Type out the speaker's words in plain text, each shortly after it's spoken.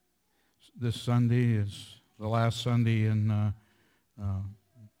This Sunday is the last Sunday in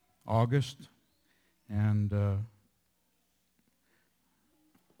August, and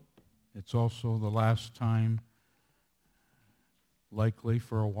it's also the last time, likely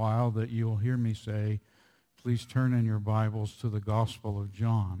for a while, that you'll hear me say, please turn in your Bibles to the Gospel of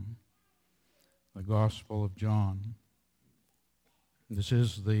John. The Gospel of John. This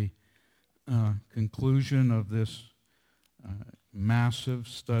is the conclusion of this massive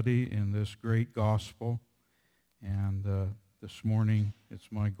study in this great gospel, and this morning it's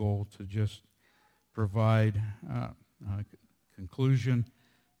my goal to just provide a conclusion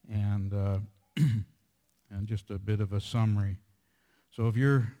and and just a bit of a summary. So if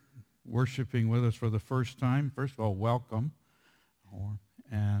you're worshiping with us for the first time, first of all, welcome,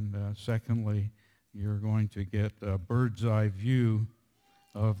 and secondly, you're going to get a bird's eye view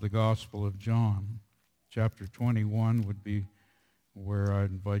of the Gospel of John. Chapter 21 would be where I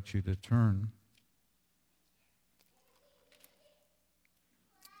invite you to turn.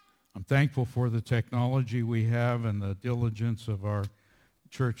 I'm thankful for the technology we have and the diligence of our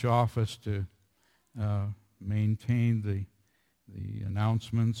church office to maintain the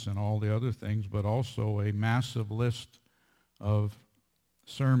announcements and all the other things, but also a massive list of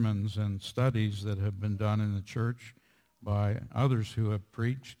sermons and studies that have been done in the church by others who have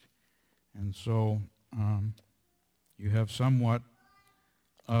preached. And so you have somewhat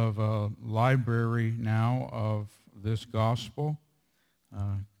of a library now of this gospel.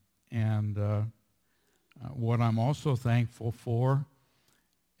 And what I'm also thankful for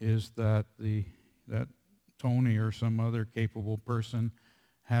is that that Tony or some other capable person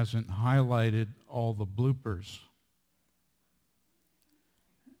hasn't highlighted all the bloopers.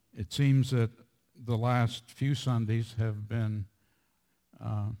 It seems that the last few Sundays have been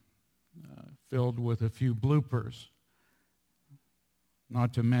filled with a few bloopers.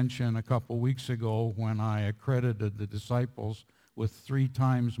 Not to mention a couple weeks ago when I accredited the disciples with 3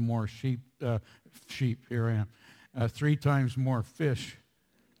 times more sheep, here I am, 3 times more fish.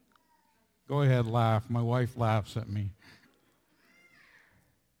 Go ahead, laugh. My wife laughs at me.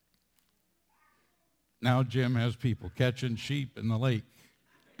 Now Jim has people catching sheep in the lake.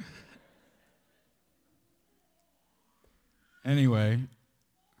 Anyway,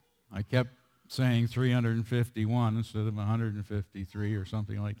 I kept saying 351 instead of 153 or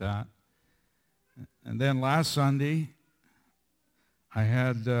something like that. And then last Sunday, I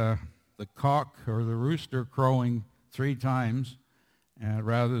had the cock or the rooster crowing 3 times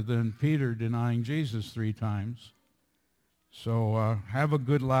rather than Peter denying Jesus 3 times. So have a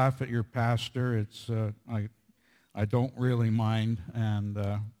good laugh at your pastor. It's I don't really mind, and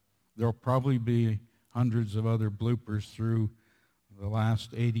there'll probably be hundreds of other bloopers through the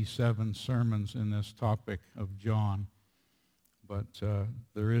last 87 sermons in this topic of John. But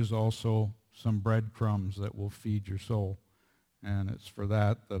there is also some breadcrumbs that will feed your soul, and it's for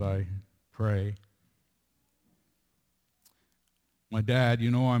that I pray. My dad,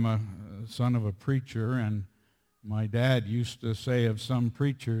 I'm a son of a preacher, and my dad used to say of some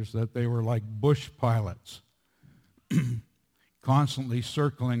preachers that they were like bush pilots, constantly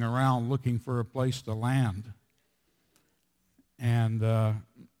circling around looking for a place to land. And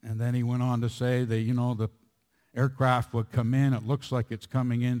then he went on to say that, the aircraft would come in, it looks like it's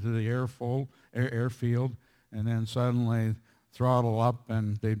coming into the airfield, and then suddenly throttle up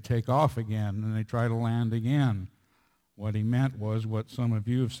and they'd take off again, and they try to land again. What he meant was what some of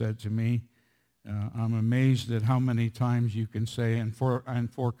you have said to me. I'm amazed at how many times you can say, and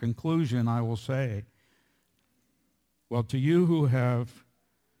for conclusion, I will say, well, to you who have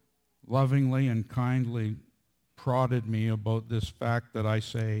lovingly and kindly prodded me about this fact that I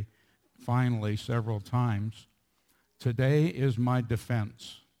say finally several times, today is my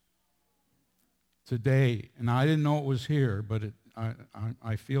defense. Today, and I didn't know it was here, but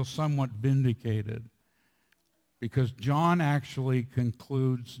I feel somewhat vindicated because John actually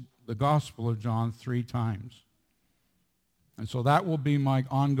concludes the Gospel of John 3 times. And so that will be my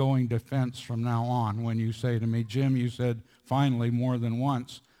ongoing defense from now on. When you say to me, Jim, you said finally more than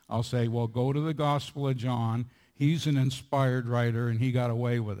once, I'll say, well, go to the Gospel of John. He's an inspired writer, and he got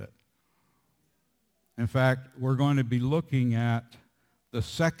away with it. In fact, we're going to be looking at the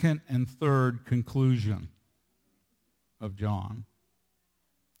second and third conclusion of John.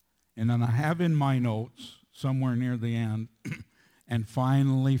 And then I have in my notes, somewhere near the end, and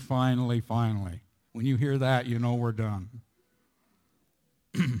finally. When you hear that, you know we're done.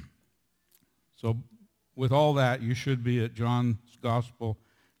 So with all that, you should be at John's Gospel,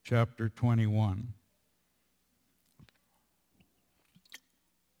 chapter 21.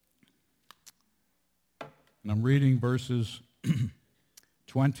 And I'm reading verses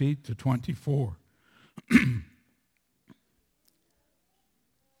 20 to 24.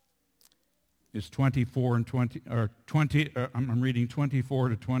 It's 24 and 20, or 20, I'm reading 24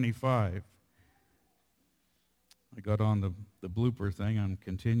 to 25. I got on the blooper thing, I'm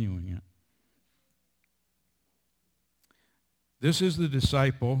continuing it. This is the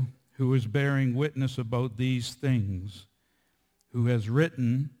disciple who is bearing witness about these things, who has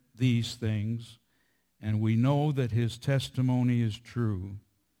written these things, and we know that his testimony is true.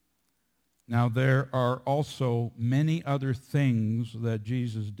 Now there are also many other things that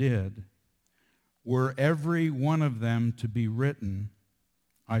Jesus did. Were every one of them to be written,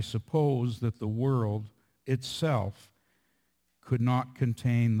 I suppose that the world itself could not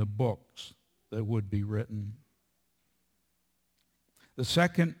contain the books that would be written. The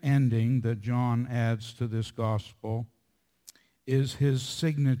second ending that John adds to this gospel is his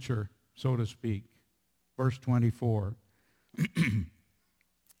signature, so to speak. Verse 24.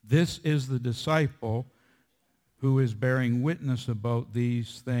 This is the disciple who is bearing witness about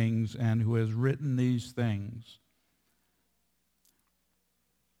these things and who has written these things.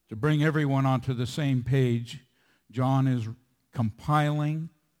 To bring everyone onto the same page, John is compiling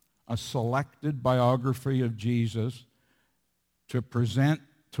a selected biography of Jesus to present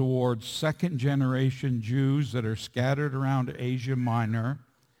towards second-generation Jews that are scattered around Asia Minor,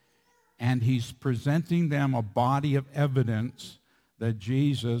 and he's presenting them a body of evidence that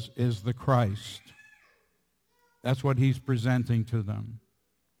Jesus is the Christ. That's what he's presenting to them.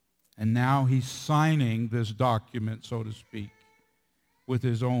 And now he's signing this document, so to speak, with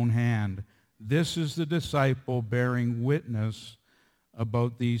his own hand. This is the disciple bearing witness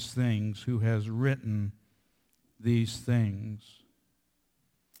about these things, who has written these things.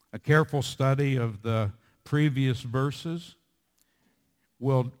 A careful study of the previous verses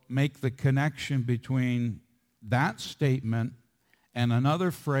will make the connection between that statement and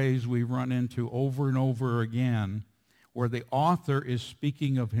another phrase we run into over and over again, where the author is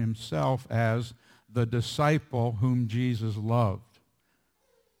speaking of himself as the disciple whom Jesus loved.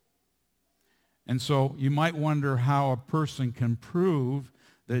 And so you might wonder how a person can prove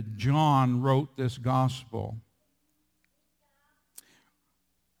that John wrote this gospel.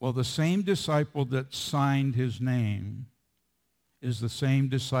 Well, the same disciple that signed his name is the same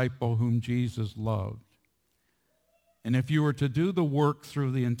disciple whom Jesus loved. And if you were to do the work through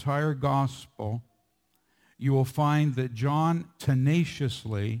the entire gospel, you will find that John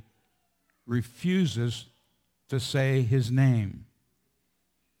tenaciously refuses to say his name.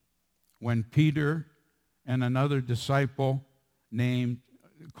 When Peter and another disciple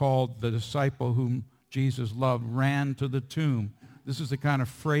called the disciple whom Jesus loved ran to the tomb, this is the kind of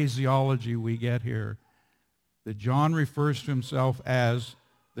phraseology we get here, that John refers to himself as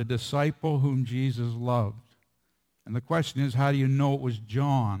the disciple whom Jesus loved. And the question is, how do you know it was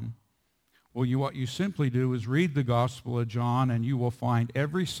John? Well, what you simply do is read the Gospel of John, and you will find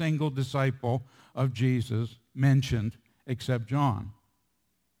every single disciple of Jesus mentioned except John.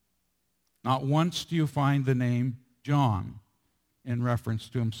 Not once do you find the name John in reference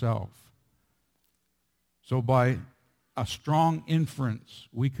to himself. So by a strong inference,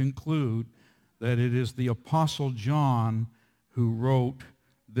 we conclude that it is the Apostle John who wrote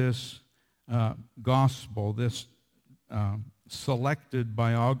this gospel, this selected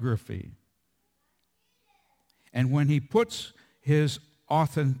biography. And when he puts his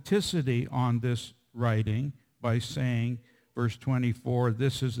authenticity on this writing by saying, verse 24,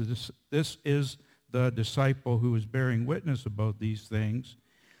 this is the disciple who is bearing witness about these things,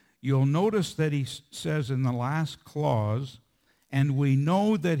 you'll notice that he says in the last clause, and we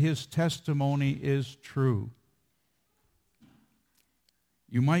know that his testimony is true.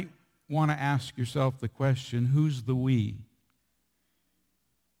 You might want to ask yourself the question, who's the we?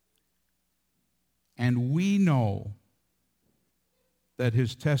 And we know that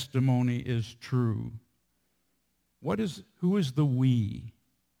his testimony is true. Who is the we?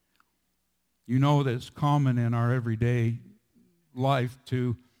 You know that it's common in our everyday life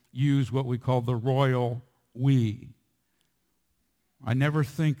to use what we call the royal we. I never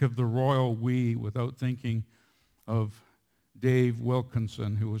think of the royal we without thinking of Dave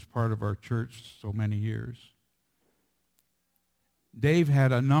Wilkinson, who was part of our church so many years. Dave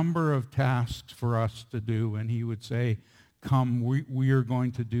had a number of tasks for us to do, and he would say, come, we are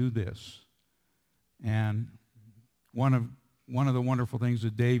going to do this. And one of the wonderful things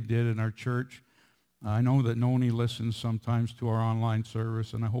that Dave did in our church, I know that Noni listens sometimes to our online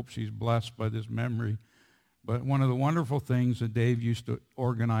service, and I hope she's blessed by this memory. But one of the wonderful things that Dave used to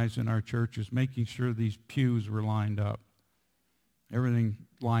organize in our church is making sure these pews were lined up. Everything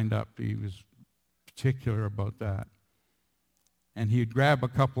lined up. He was particular about that. And he'd grab a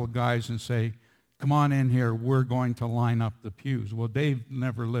couple of guys and say, come on in here, we're going to line up the pews. Well, Dave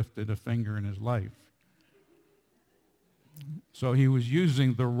never lifted a finger in his life. So he was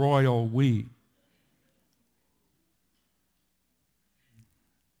using the royal we.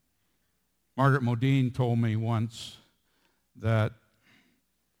 Margaret Modine told me once that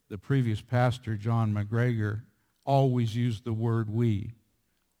the previous pastor, John McGregor, always used the word we.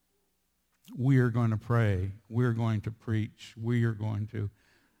 We are going to pray. We're going to preach. We are going to.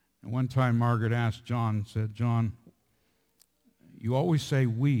 And one time Margaret asked John, said, John, you always say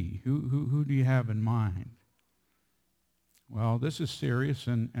we. Who do you have in mind? Well, this is serious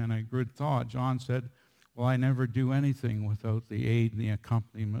and a good thought. John said, well, I never do anything without the aid and the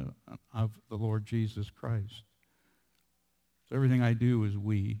accompaniment of the Lord Jesus Christ. So everything I do is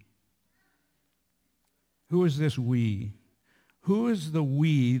we. Who is this we? Who is the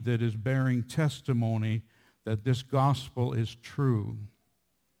we that is bearing testimony that this gospel is true?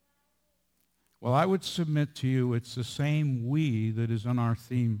 Well, I would submit to you it's the same we that is in our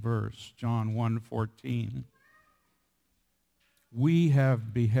theme verse, John 1:14. We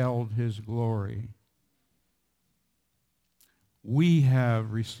have beheld his glory. We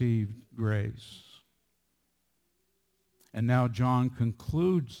have received grace. And now John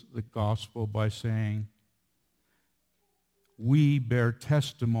concludes the gospel by saying, we bear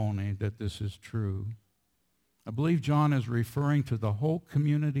testimony that this is true. I believe John is referring to the whole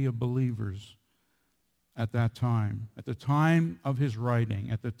community of believers at that time. At the time of his writing,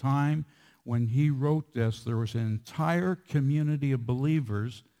 at the time when he wrote this, there was an entire community of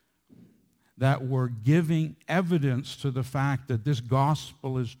believers that were giving evidence to the fact that this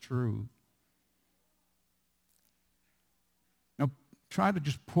gospel is true. Now, try to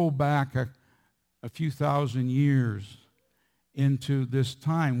just pull back a few thousand years into this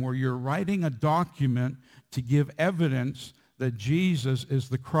time where you're writing a document to give evidence that Jesus is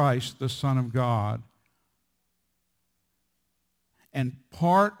the Christ, the Son of God. And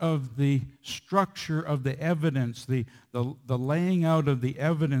part of the structure of the evidence, the laying out of the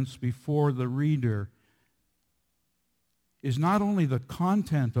evidence before the reader, is not only the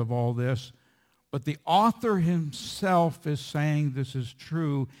content of all this, but the author himself is saying this is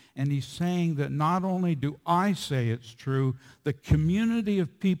true, and he's saying that not only do I say it's true, the community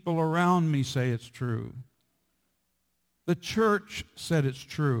of people around me say it's true. The church said it's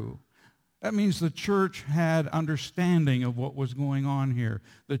true. That means the church had understanding of what was going on here.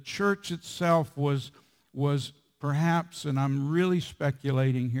 The church itself was perhaps, and I'm really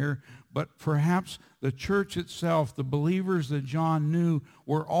speculating here, but perhaps the church itself, the believers that John knew,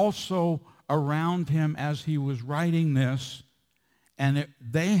 were also around him as he was writing this, and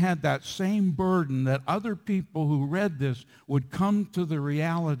they had that same burden that other people who read this would come to the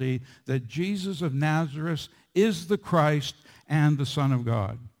reality that Jesus of Nazareth is the Christ and the Son of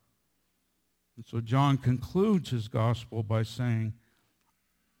God. And so John concludes his gospel by saying,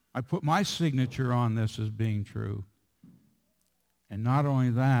 I put my signature on this as being true. And not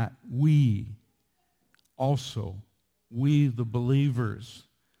only that, we the believers,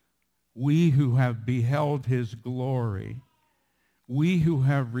 we who have beheld his glory, we who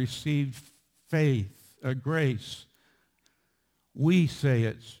have received faith, grace, we say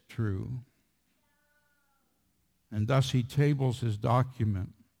it's true. And thus he tables his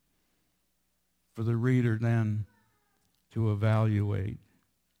document for the reader then to evaluate.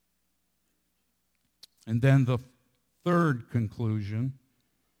 And then the third conclusion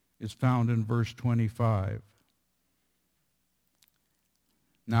is found in verse 25.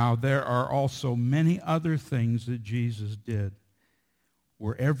 Now there are also many other things that Jesus did.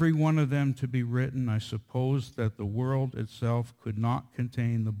 Were every one of them to be written, I suppose that the world itself could not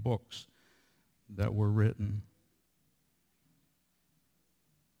contain the books that were written.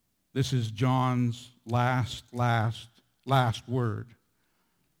 This is John's last word,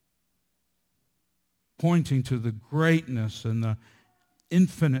 pointing to the greatness and the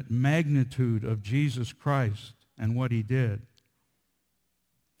infinite magnitude of Jesus Christ and what he did.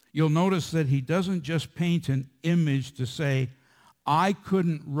 You'll notice that he doesn't just paint an image to say, I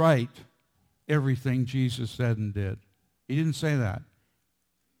couldn't write everything Jesus said and did. He didn't say that.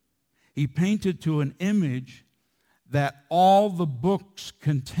 He painted to an image that all the books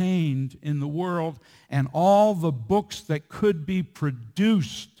contained in the world and all the books that could be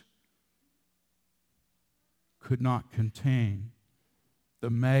produced could not contain the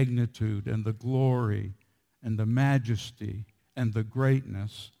magnitude and the glory and the majesty and the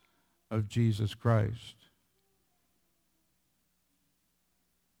greatness of Jesus Christ.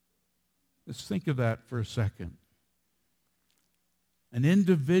 Let's think of that for a second. An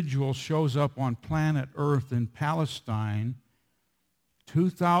individual shows up on planet Earth in Palestine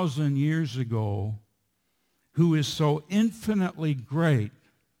 2,000 years ago, who is so infinitely great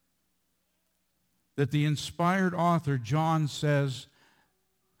that the inspired author John says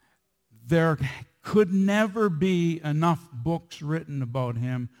there could never be enough books written about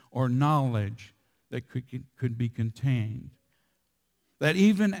him or knowledge that could be contained. That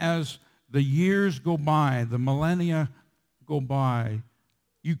even as the years go by, the millennia go by,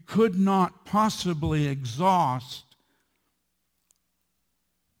 you could not possibly exhaust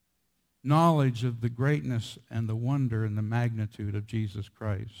knowledge of the greatness and the wonder and the magnitude of Jesus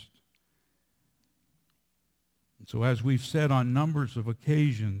Christ. And so as we've said on numbers of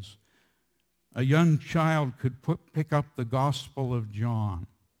occasions, a young child could pick up the Gospel of John.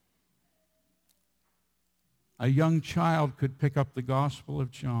 A young child could pick up the Gospel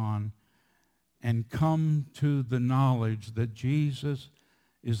of John and come to the knowledge that Jesus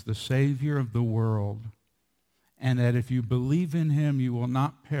is the Savior of the world, and that if you believe in him, you will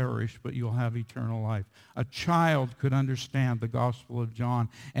not perish, but you'll have eternal life. A child could understand the Gospel of John,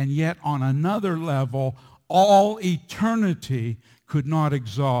 and yet on another level, all eternity could not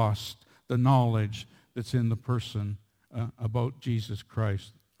exhaust the knowledge that's in the person about Jesus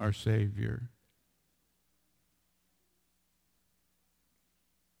Christ, our Savior.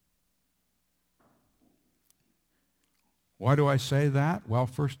 Why do I say that? Well,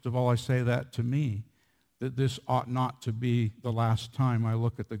 first of all, I say that to me, that this ought not to be the last time I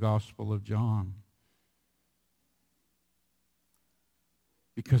look at the Gospel of John.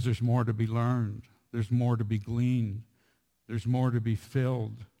 Because there's more to be learned. There's more to be gleaned. There's more to be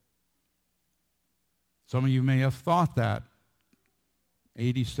filled. Some of you may have thought that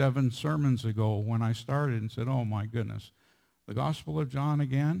 87 sermons ago when I started and said, oh my goodness, the Gospel of John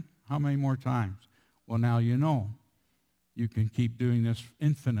again? How many more times? Well, now you know. You can keep doing this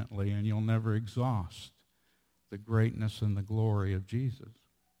infinitely and you'll never exhaust the greatness and the glory of Jesus.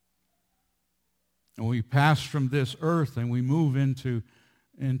 And we pass from this earth and we move into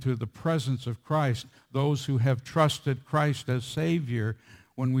the presence of Christ. Those who have trusted Christ as Savior,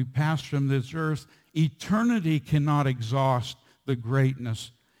 when we pass from this earth, eternity cannot exhaust the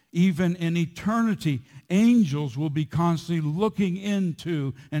greatness. Even in eternity, angels will be constantly looking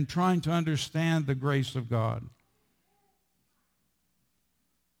into and trying to understand the grace of God.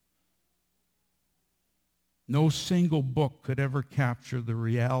 No single book could ever capture the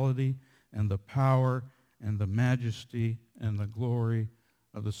reality and the power and the majesty and the glory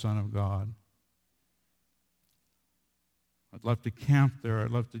of the Son of God. I'd love to camp there.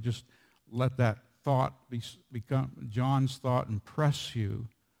 I'd love to just let that thought become John's thought, impress you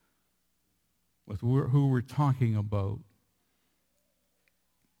with who we're talking about.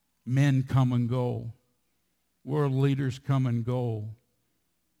 Men come and go. World leaders come and go.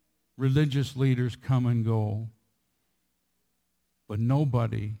 Religious leaders come and go. But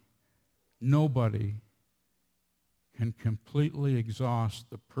nobody can completely exhaust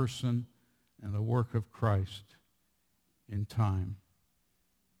the person and the work of Christ in time.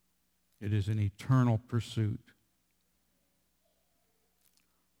 It is an eternal pursuit.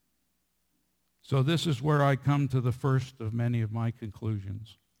 So this is where I come to the first of many of my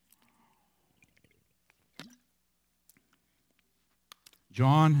conclusions.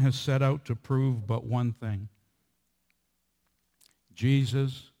 John has set out to prove but one thing.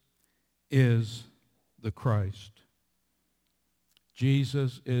 Jesus is the Christ.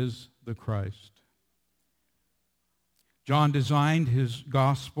 Jesus is the Christ. John designed his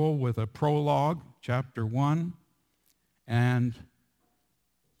gospel with a prologue, chapter 1, and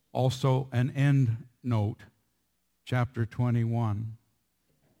also an end note, chapter 21.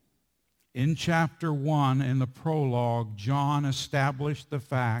 In chapter 1, in the prologue, John established the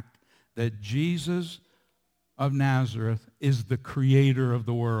fact that Jesus of Nazareth is the creator of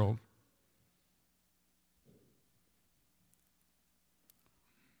the world.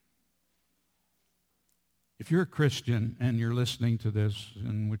 If you're a Christian and you're listening to this,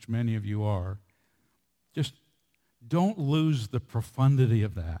 in which many of you are, just don't lose the profundity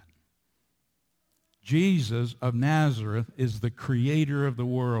of that. Jesus of Nazareth is the creator of the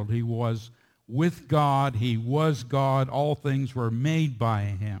world. He was with God. He was God. All things were made by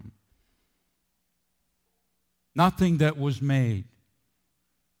him. Nothing that was made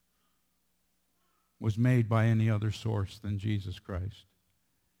by any other source than Jesus Christ.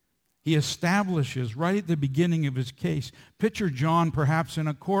 He establishes right at the beginning of his case. Picture John perhaps in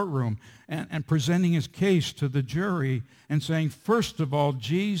a courtroom and presenting his case to the jury and saying, first of all,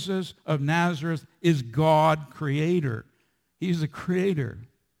 Jesus of Nazareth is God creator. He's the creator.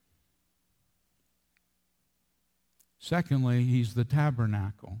 Secondly, he's the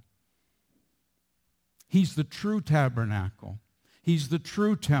tabernacle. He's the true tabernacle. He's the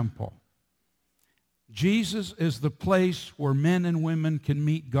true temple. Jesus is the place where men and women can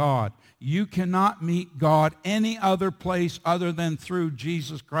meet God. You cannot meet God any other place other than through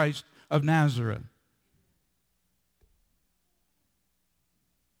Jesus Christ of Nazareth.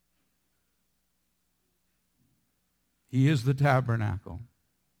 He is the tabernacle.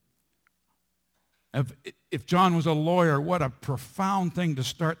 If John was a lawyer, what a profound thing to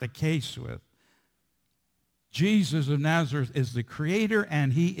start the case with. Jesus of Nazareth is the creator,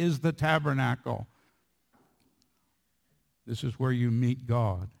 and he is the tabernacle. This is where you meet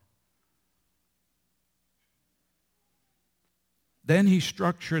God. Then he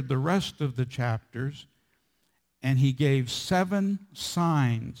structured the rest of the chapters, and he gave 7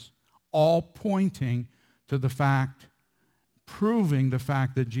 signs, all pointing to the fact, proving the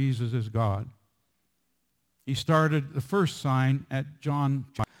fact that Jesus is God. He started the first sign at John,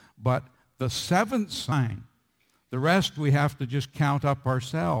 but the 7th sign, the rest we have to just count up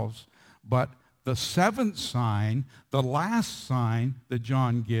ourselves, but the 7th sign, the last sign that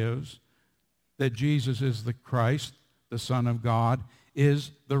John gives, that Jesus is the Christ, the Son of God,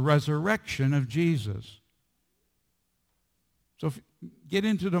 is the resurrection of Jesus. So get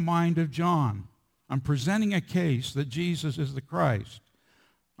into the mind of John. I'm presenting a case that Jesus is the Christ.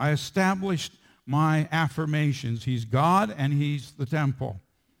 I established my affirmations. He's God and he's the temple.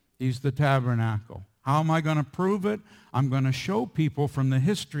 He's the tabernacle. How am I going to prove it? I'm going to show people from the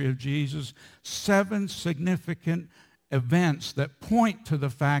history of Jesus 7 significant events that point to the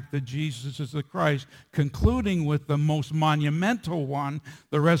fact that Jesus is the Christ, concluding with the most monumental one,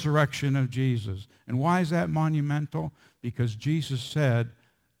 the resurrection of Jesus. And why is that monumental? Because Jesus said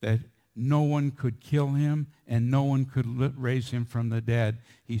that no one could kill him and no one could raise him from the dead.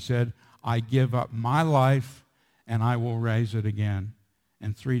 He said, I give up my life and I will raise it again.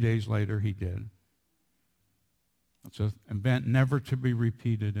 And 3 days later he did. It's an event never to be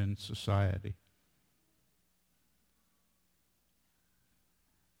repeated in society.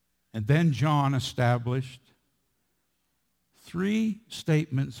 And then John established 7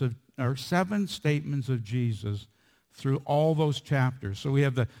 statements of Jesus through all those chapters. So we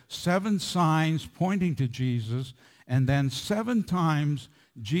have the 7 signs pointing to Jesus, and then 7 times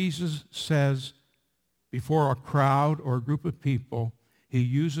Jesus says before a crowd or a group of people, he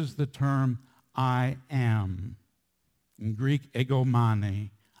uses the term, I am. In Greek,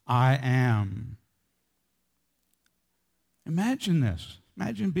 egomane, I am. Imagine this.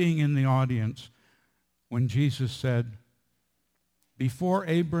 Imagine being in the audience when Jesus said, before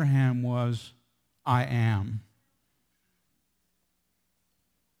Abraham was, I am.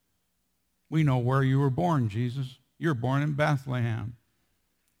 We know where you were born, Jesus. You were born in Bethlehem.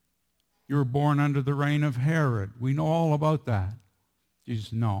 You were born under the reign of Herod. We know all about that.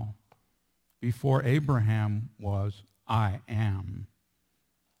 Jesus, no. Before Abraham was, I am.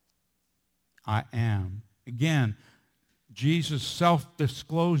 I am. Again, Jesus'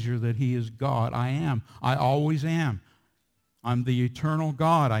 self-disclosure that he is God. I am. I always am. I'm the eternal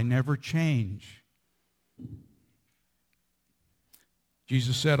God. I never change.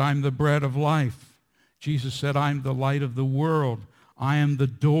 Jesus said, I'm the bread of life. Jesus said, I'm the light of the world. I am the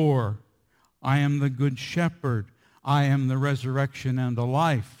door. I am the good shepherd. I am the resurrection and the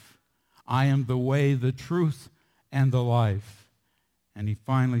life. I am the way, the truth, and the life. And he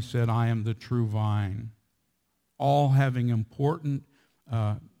finally said, I am the true vine. All having important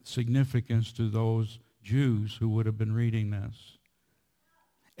significance to those Jews who would have been reading this.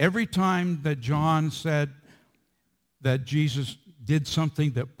 Every time that John said that Jesus did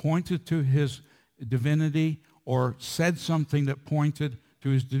something that pointed to his divinity or said something that pointed to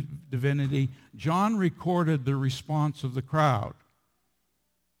his divinity, John recorded the response of the crowd,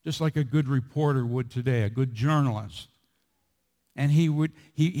 just like a good reporter would today, a good journalist. And he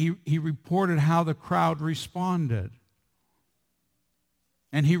reported how the crowd responded.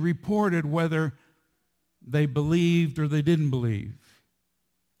 And he reported whether they believed or they didn't believe.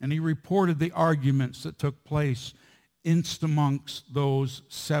 And he reported the arguments that took place amongst those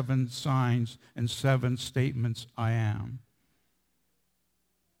 7 signs and 7 statements, I am.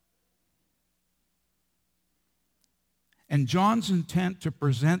 And John's intent to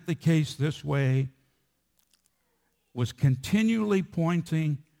present the case this way was continually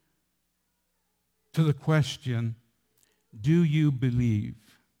pointing to the question, do you believe?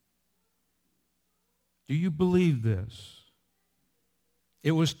 Do you believe this?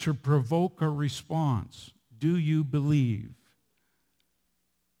 It was to provoke a response. Do you believe?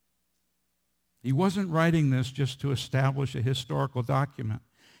 He wasn't writing this just to establish a historical document.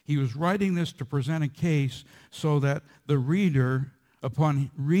 He was writing this to present a case so that the reader,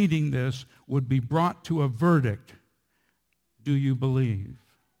 upon reading this, would be brought to a verdict. do you believe?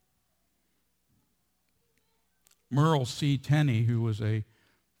 Merle C. Tenney, who was a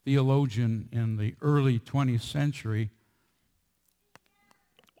theologian in the early 20th century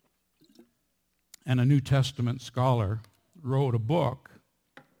and a New Testament scholar, wrote a book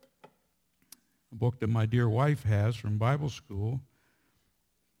that my dear wife has from Bible school,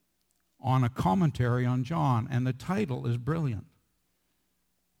 on a commentary on John, and the title is brilliant.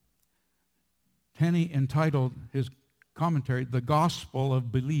 Tenney entitled his commentary, "The Gospel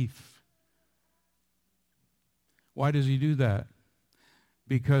of Belief." Why does he do that?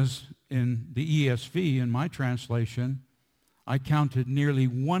 Because in the ESV, in my translation, I counted nearly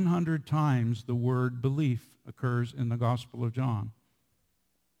 100 times the word belief occurs in the Gospel of John.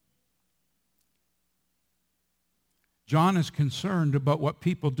 John is concerned about what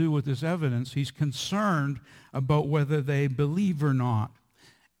people do with this evidence. He's concerned about whether they believe or not.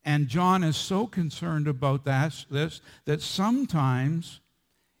 And John is so concerned about this that sometimes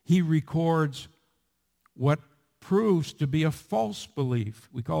he records what proves to be a false belief.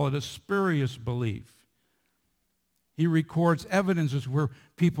 We call it a spurious belief. He records evidences where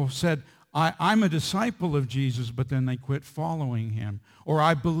people said, I'm a disciple of Jesus, but then they quit following him. Or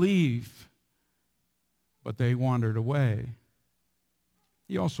I believe, but they wandered away.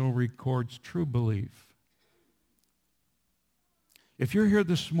 He also records true belief. If you're here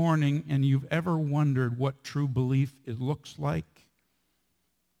this morning and you've ever wondered what true belief looks like,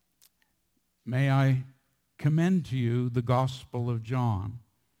 may I commend to you the Gospel of John.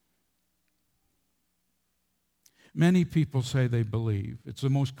 Many people say they believe. It's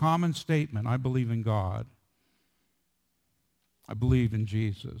the most common statement. I believe in God. I believe in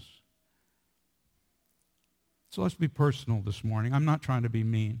Jesus. So let's be personal this morning. I'm not trying to be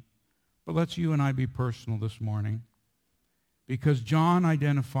mean, but let's you and I be personal this morning, because John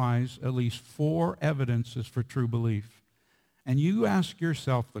identifies at least 4 evidences for true belief. And you ask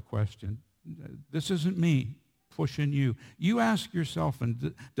yourself the question, this isn't me pushing you. You ask yourself,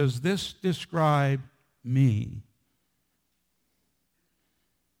 and does this describe me?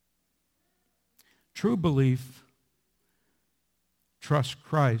 True belief trusts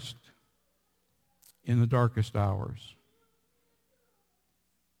Christ in the darkest hours.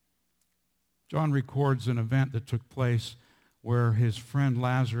 John records an event that took place where his friend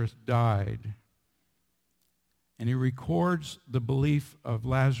Lazarus died. And he records the belief of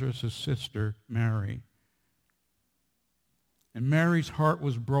Lazarus' sister, Mary. And Mary's heart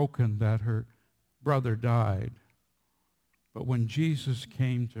was broken that her brother died. But when Jesus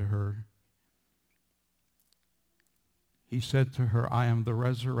came to her, he said to her, I am the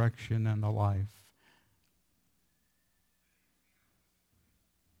resurrection and the life.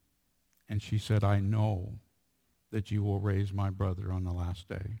 And she said, I know that you will raise my brother on the last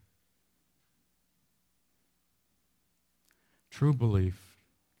day. True belief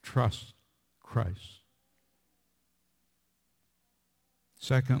trusts Christ.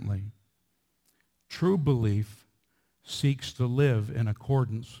 Secondly, true belief seeks to live in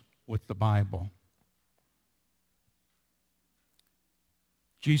accordance with the Bible.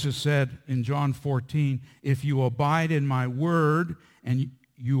 Jesus said in John 14, if you abide in my word, and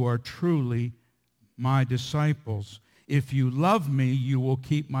you are truly my disciples. If you love me, you will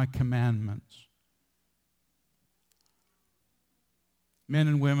keep my commandments. Men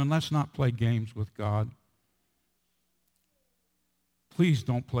and women, let's not play games with God. Please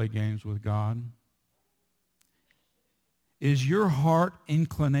don't play games with God. Is your heart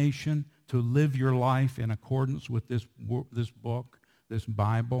inclination to live your life in accordance with this book, this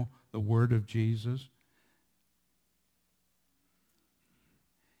Bible, the Word of Jesus?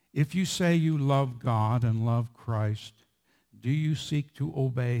 If you say you love God and love Christ, do you seek to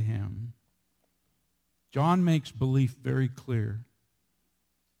obey him? John makes belief very clear.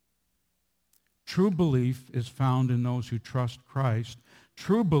 True belief is found in those who trust Christ.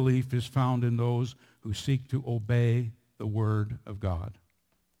 True belief is found in those who seek to obey the Word of God.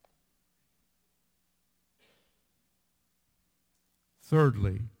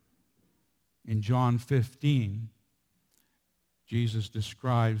 Thirdly, in John 15, Jesus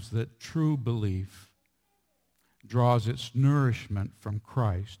describes that true belief draws its nourishment from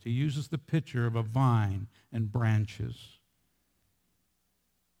Christ. He uses the picture of a vine and branches.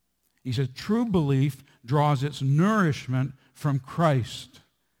 He says true belief draws its nourishment from Christ.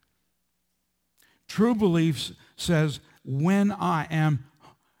 True belief says when I am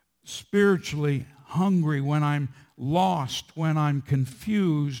spiritually hungry, when I'm lost, when I'm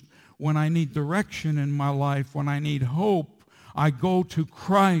confused, when I need direction in my life, when I need hope, I go to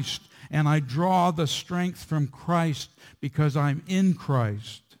Christ and I draw the strength from Christ because I'm in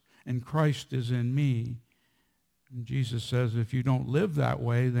Christ and Christ is in me. And Jesus says, if you don't live that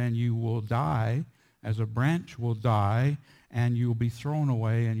way, then you will die, as a branch will die, and you'll be thrown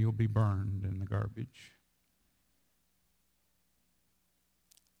away and you'll be burned in the garbage.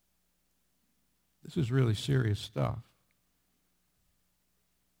 This is really serious stuff.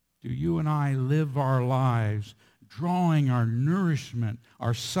 Do you and I live our lives drawing our nourishment,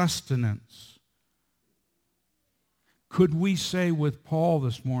 our sustenance? Could we say with Paul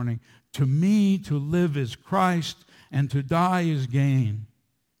this morning, to me to live is Christ and to die is gain?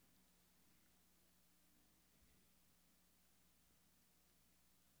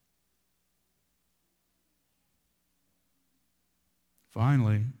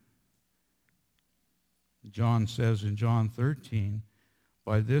 Finally, John says in John 13,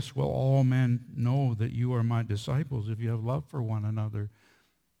 by this will all men know that you are my disciples, if you have love for one another.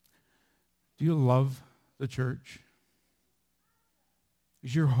 Do you love the church?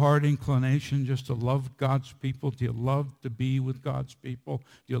 Is your heart inclination just to love God's people? Do you love to be with God's people?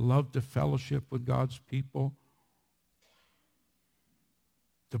 Do you love to fellowship with God's people?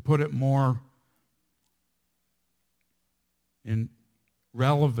 To put it more in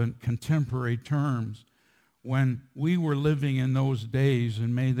relevant contemporary terms, when we were living in those days,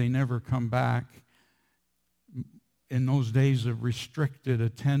 and may they never come back, in those days of restricted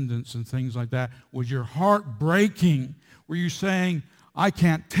attendance and things like that, was your heart breaking? Were you saying, I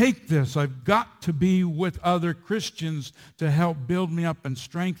can't take this. I've got to be with other Christians to help build me up and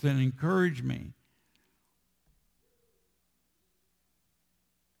strengthen and encourage me?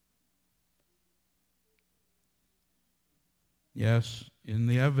 Yes, in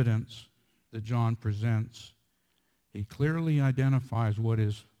the evidence that John presents, he clearly identifies what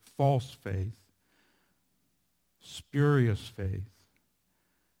is false faith, spurious faith,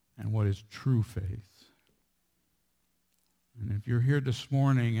 and what is true faith. And if you're here this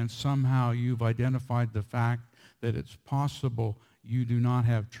morning and somehow you've identified the fact that it's possible you do not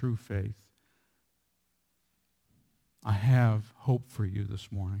have true faith, I have hope for you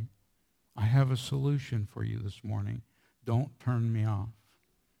this morning. I have a solution for you this morning. Don't turn me off.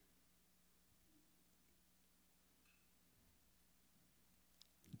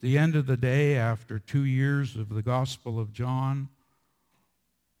 At the end of the day, after 2 years of the Gospel of John,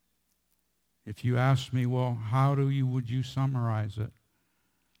 if you ask me, well, would you summarize it?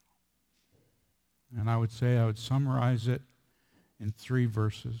 And I would say I would summarize it in 3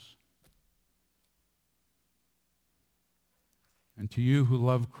 verses. And to you who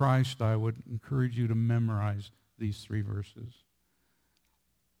love Christ, I would encourage you to memorize these 3 verses.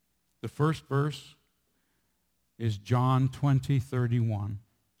 The first verse is John 20:31,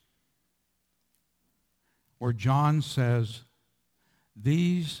 where John says,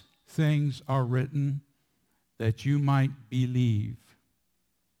 these things are written that you might believe.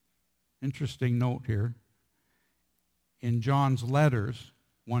 Interesting note here. In John's letters,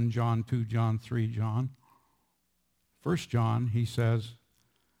 1 John, 2 John, 3 John, 1 John, he says,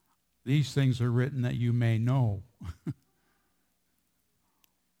 these things are written that you may know.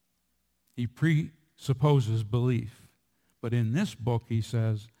 He presupposes belief. But in this book, he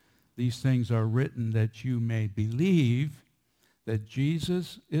says, these things are written that you may believe that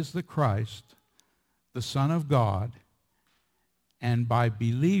Jesus is the Christ, the Son of God, and by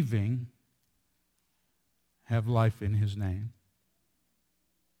believing, have life in his name.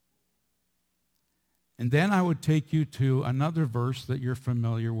 And then I would take you to another verse that you're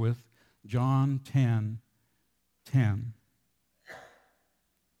familiar with, John 10:10,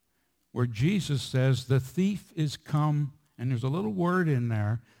 where Jesus says, the thief is come, and there's a little word in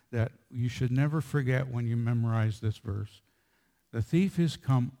there that you should never forget when you memorize this verse. The thief is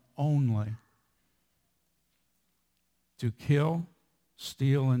come only to kill,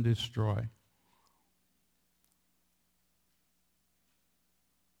 steal, and destroy.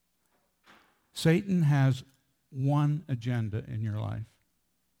 Satan has one agenda in your life.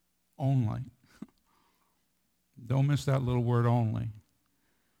 Only. Don't miss that little word only.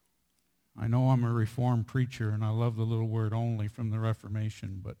 I know I'm a Reformed preacher and I love the little word only from the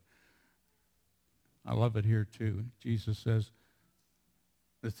Reformation, but I love it here too. Jesus says,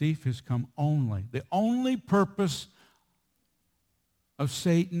 the thief has come only. The only purpose of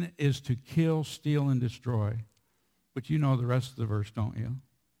Satan is to kill, steal, and destroy. But you know the rest of the verse, don't you?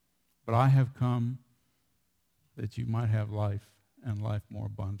 But I have come that you might have life and life more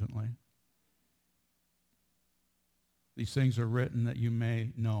abundantly. These things are written that you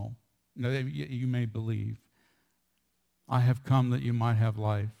may know, that you may believe. I have come that you might have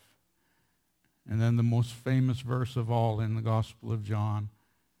life. And then the most famous verse of all in the Gospel of John,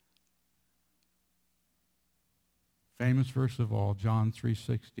 famous verse of all, John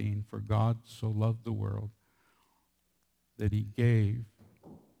 3:16, for God so loved the world that he gave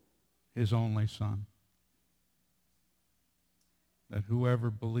his only Son, that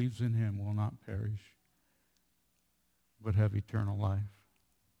whoever believes in him will not perish, but have eternal life.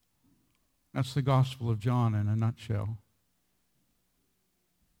 That's the Gospel of John in a nutshell.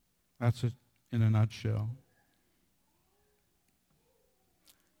 That's it in a nutshell.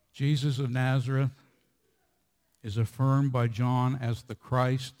 Jesus of Nazareth is affirmed by John as the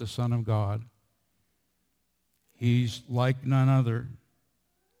Christ, the Son of God. He's like none other.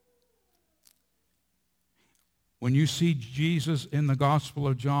 When you see Jesus in the Gospel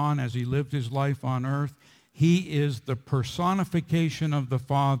of John as he lived his life on earth, he is the personification of the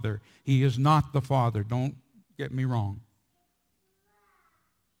Father. He is not the Father. Don't get me wrong.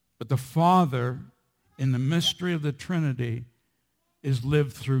 But the Father, in the mystery of the Trinity, is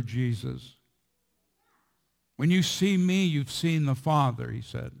lived through Jesus. When you see me, you've seen the Father, he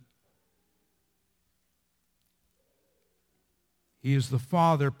said. He is the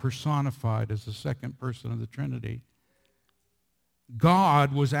Father personified as the second person of the Trinity.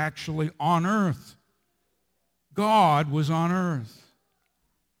 God was actually on earth. God was on earth.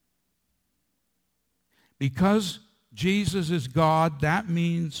 Because Jesus is God, that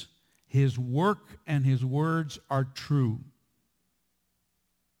means his work and his words are true.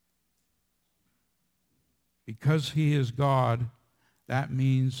 Because he is God, that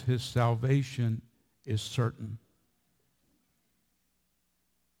means his salvation is certain.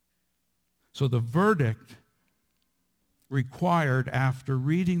 So the verdict required after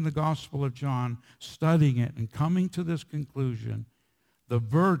reading the Gospel of John, studying it, and coming to this conclusion, the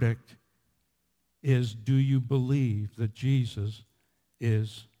verdict is, do you believe that Jesus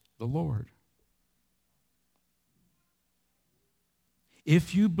is the Lord?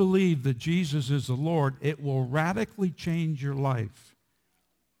 If you believe that Jesus is the Lord, it will radically change your life.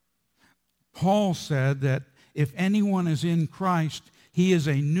 Paul said that if anyone is in Christ, he is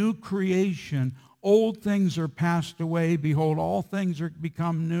a new creation. Old things are passed away. Behold, all things are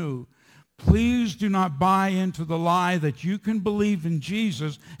become new. Please do not buy into the lie that you can believe in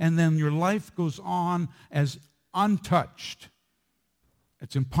Jesus and then your life goes on as untouched.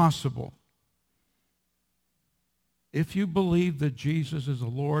 It's impossible. If you believe that Jesus is the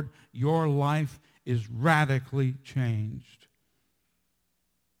Lord, your life is radically changed.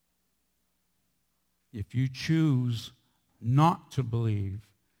 If you choose not to believe,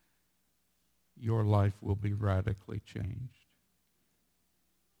 your life will be radically changed.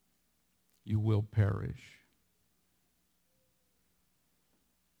 You will perish.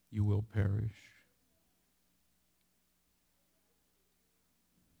 You will perish.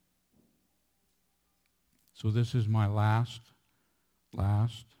 So this is my last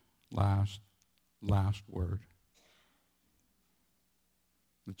word.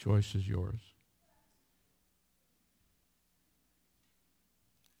 The choice is yours.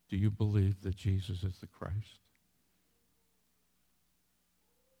 Do you believe that Jesus is the Christ?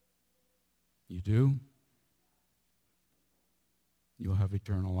 You do? You'll have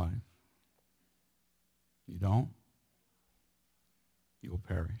eternal life. You don't? You'll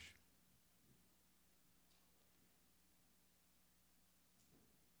perish.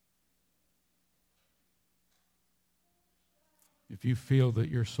 If you feel that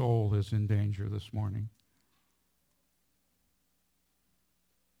your soul is in danger this morning,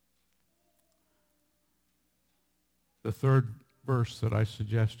 the third verse that I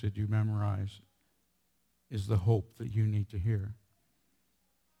suggested you memorize is the hope that you need to hear.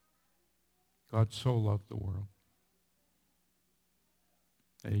 God so loved the world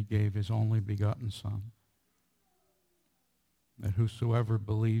that he gave his only begotten Son, that whosoever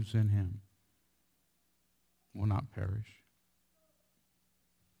believes in him will not perish,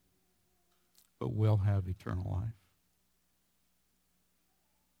 but will have eternal life.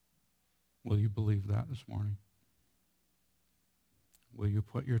 Will you believe that this morning? Will you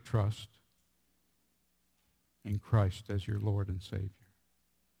put your trust in Christ as your Lord and Savior?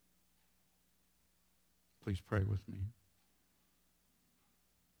 Please pray with me.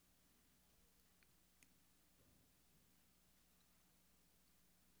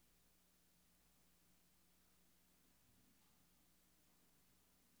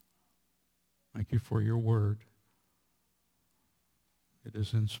 Thank you for your word. It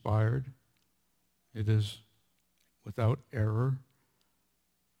is inspired. It is without error.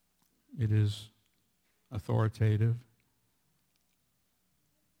 It is authoritative.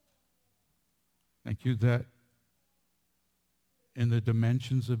 Thank you that in the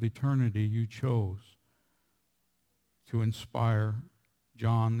dimensions of eternity you chose to inspire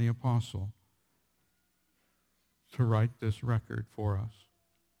John the Apostle to write this record for us.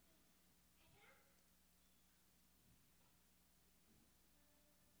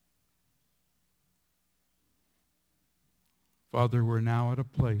 Father, we're now at a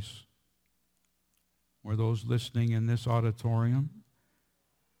place where those listening in this auditorium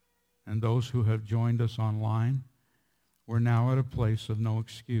and those who have joined us online, we're now at a place of no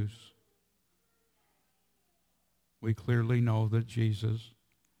excuse. We clearly know that Jesus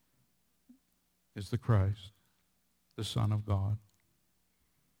is the Christ, the Son of God.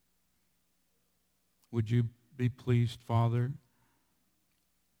 Would you be pleased, Father,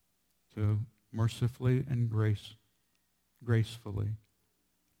 to mercifully and gracefully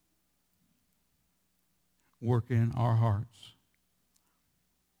work in our hearts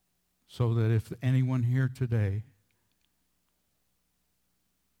so that if anyone here today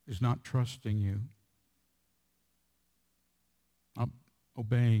is not trusting you, not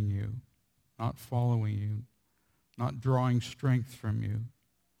obeying you, not following you, not drawing strength from you,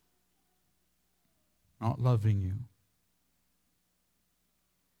 not loving you,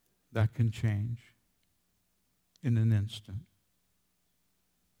 that can change in an instant.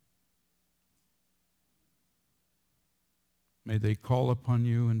 May they call upon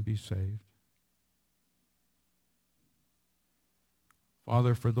you and be saved.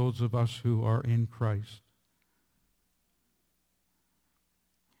 Father, for those of us who are in Christ,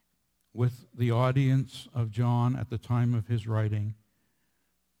 with the audience of John at the time of his writing,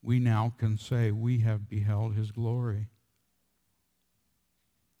 we now can say we have beheld his glory.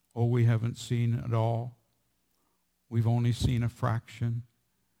 Oh, we haven't seen it all. We've only seen a fraction.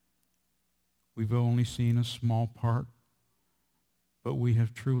 We've only seen a small part. But we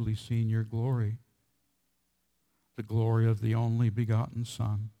have truly seen your glory, the glory of the only begotten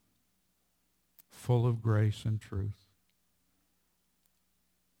Son, full of grace and truth.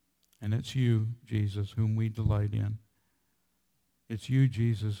 And it's you, Jesus, whom we delight in. It's you,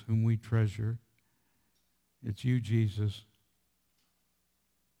 Jesus, whom we treasure. It's you, Jesus,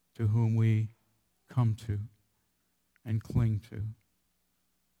 to whom we come to and cling to.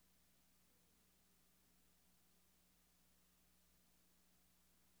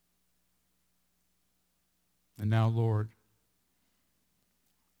 And now, Lord,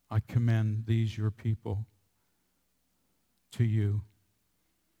 I commend these, your people, to you.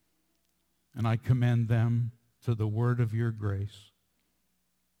 And I commend them to the word of your grace,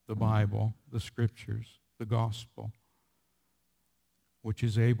 the Bible, the Scriptures, the gospel, which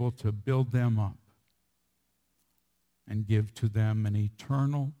is able to build them up and give to them an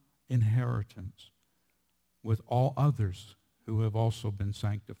eternal inheritance with all others who have also been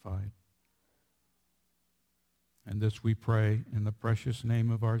sanctified. And this we pray in the precious name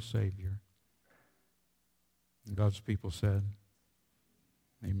of our Savior. And God's people said,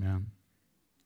 amen.